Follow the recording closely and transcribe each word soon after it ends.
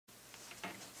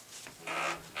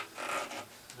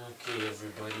Okay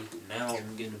everybody, now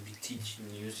I'm going to be teaching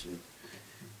you some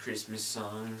Christmas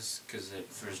songs because that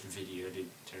first video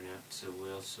didn't turn out so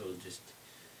well, so I'll just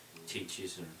teach you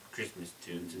some Christmas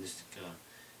tunes, and this is called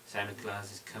Santa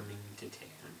Claus is Coming to Town.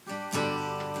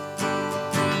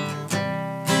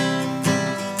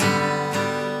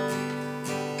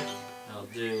 I'll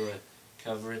do a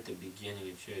cover at the beginning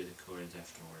and show you the chords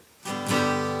afterward.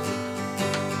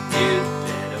 You'd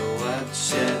better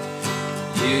watch it,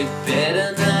 you'd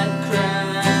better not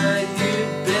cry,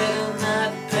 you'd better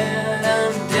not pout,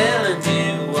 I'm telling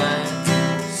you why.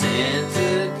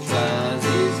 Santa Claus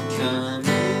is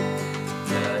coming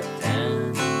to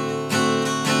town.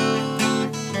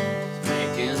 He's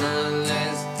making a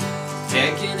list,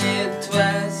 checking it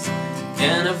twice,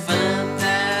 gonna find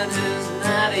out who's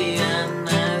naughty and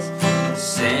nice.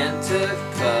 Santa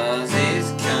Claus is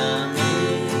coming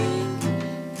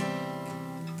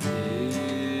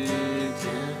to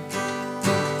town.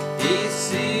 He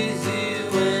sees you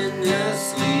when you're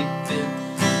sleeping,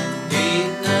 he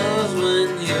knows when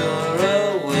you're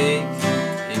awake,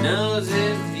 he knows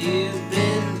if you've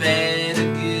been bad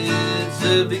or good,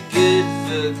 so be good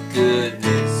for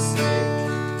goodness sake.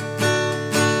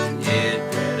 You'd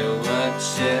better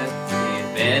watch out,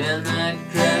 you'd better not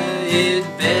cry, you'd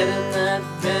better not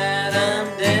pout, I'm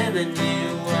telling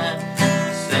you why.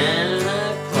 Santa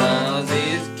Claus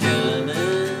is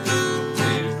coming to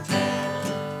town.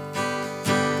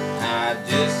 I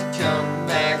just come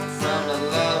back from a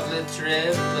lovely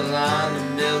trip along the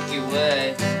Milky Way.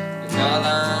 We call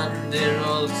on dear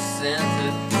old Santa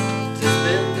to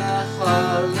spend a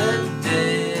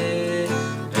holiday.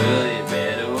 Oh, you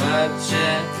better watch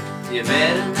out, you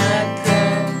better not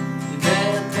cry, you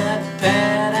better not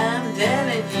pout, I'm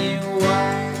telling you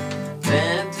why.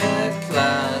 Santa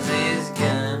Claus is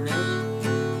coming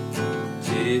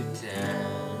to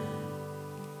town.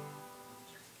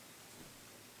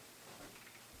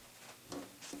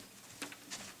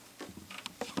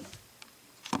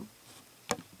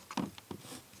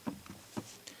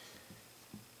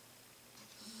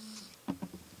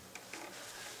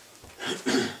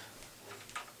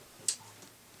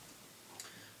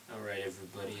 Alright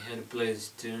everybody, how to play this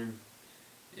tune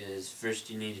is first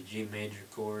you need a G major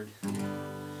chord,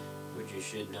 which you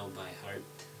should know by heart.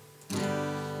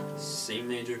 C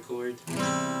major chord.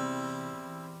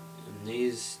 And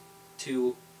these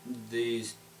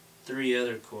three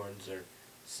other chords are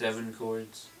 7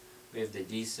 chords. We have the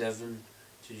D7,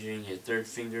 which is using your third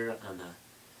finger on the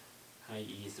high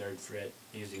E 3rd fret,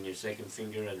 using your second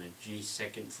finger on the G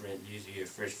 2nd fret, using your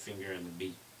first finger on the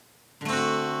B.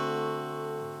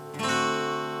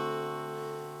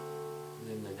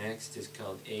 Then the next is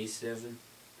called A7,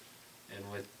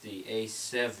 and with the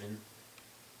A7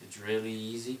 it's really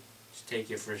easy. Just take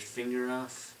your first finger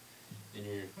off and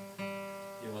you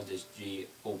want this G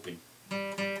open. So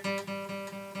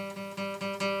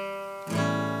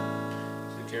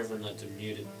careful not to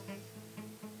mute it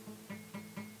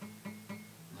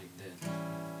like that.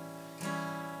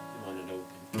 You want it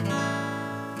open.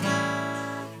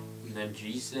 And then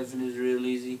G7 is real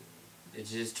easy.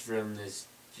 It's just from this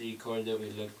G chord that we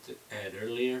looked at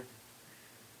earlier.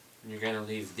 And you're going to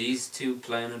leave these two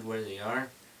planted where they are,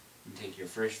 and take your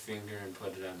first finger and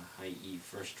put it on the high E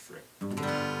 1st fret.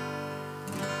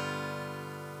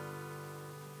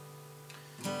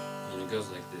 And it goes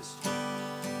like this.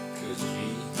 It goes G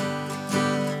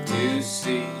to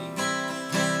C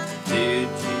to G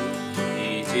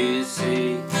to C,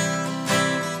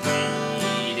 D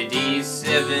to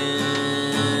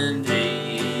D7, D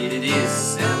to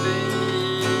D7.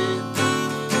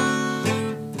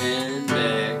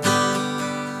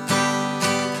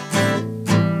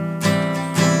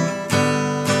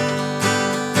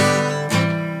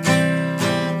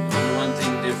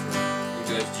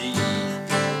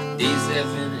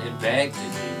 D7 and back to G.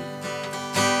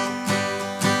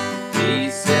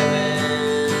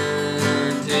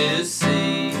 D7 to C.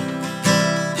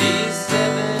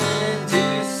 D7 to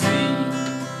C.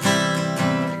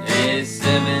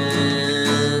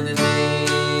 A7 to D.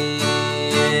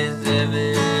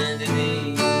 A7 to D.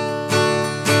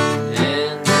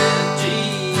 And the G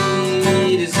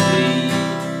to C.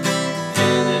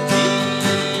 And the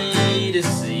G to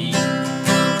C.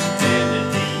 And the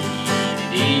D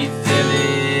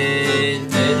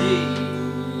to D.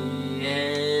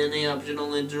 And the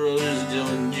optional intro is still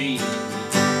in G.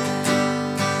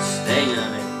 Stay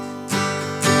on it.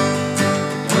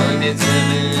 Going to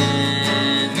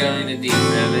 7, going to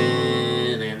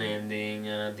D7, and ending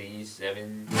on D7.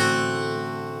 And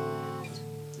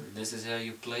this is how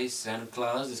you play Santa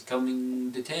Claus is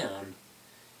Coming to Town.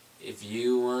 If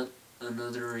you want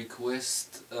another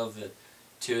request of a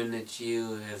tune that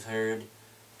you have heard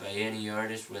by any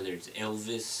artist, whether it's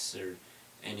Elvis or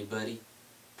anybody,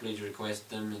 please request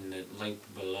them in the link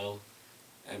below.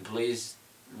 And please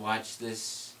watch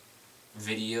this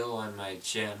video on my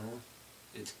channel.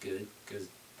 It's good because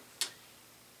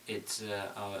it's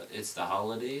the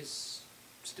holidays.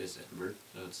 It's December,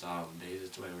 so it's the holidays.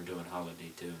 That's why we're doing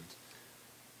holiday tunes.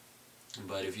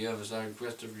 But if you have a song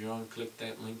request of your own, click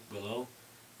that link below.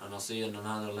 And I'll see you in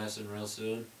another lesson real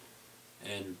soon.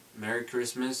 And Merry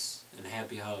Christmas and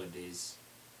Happy Holidays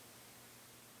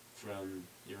from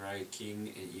Uriah King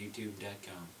at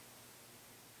YouTube.com.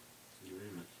 Thank you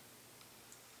very much.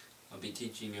 I'll be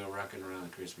teaching you rocking around the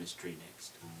Christmas tree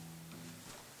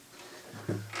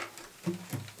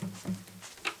next.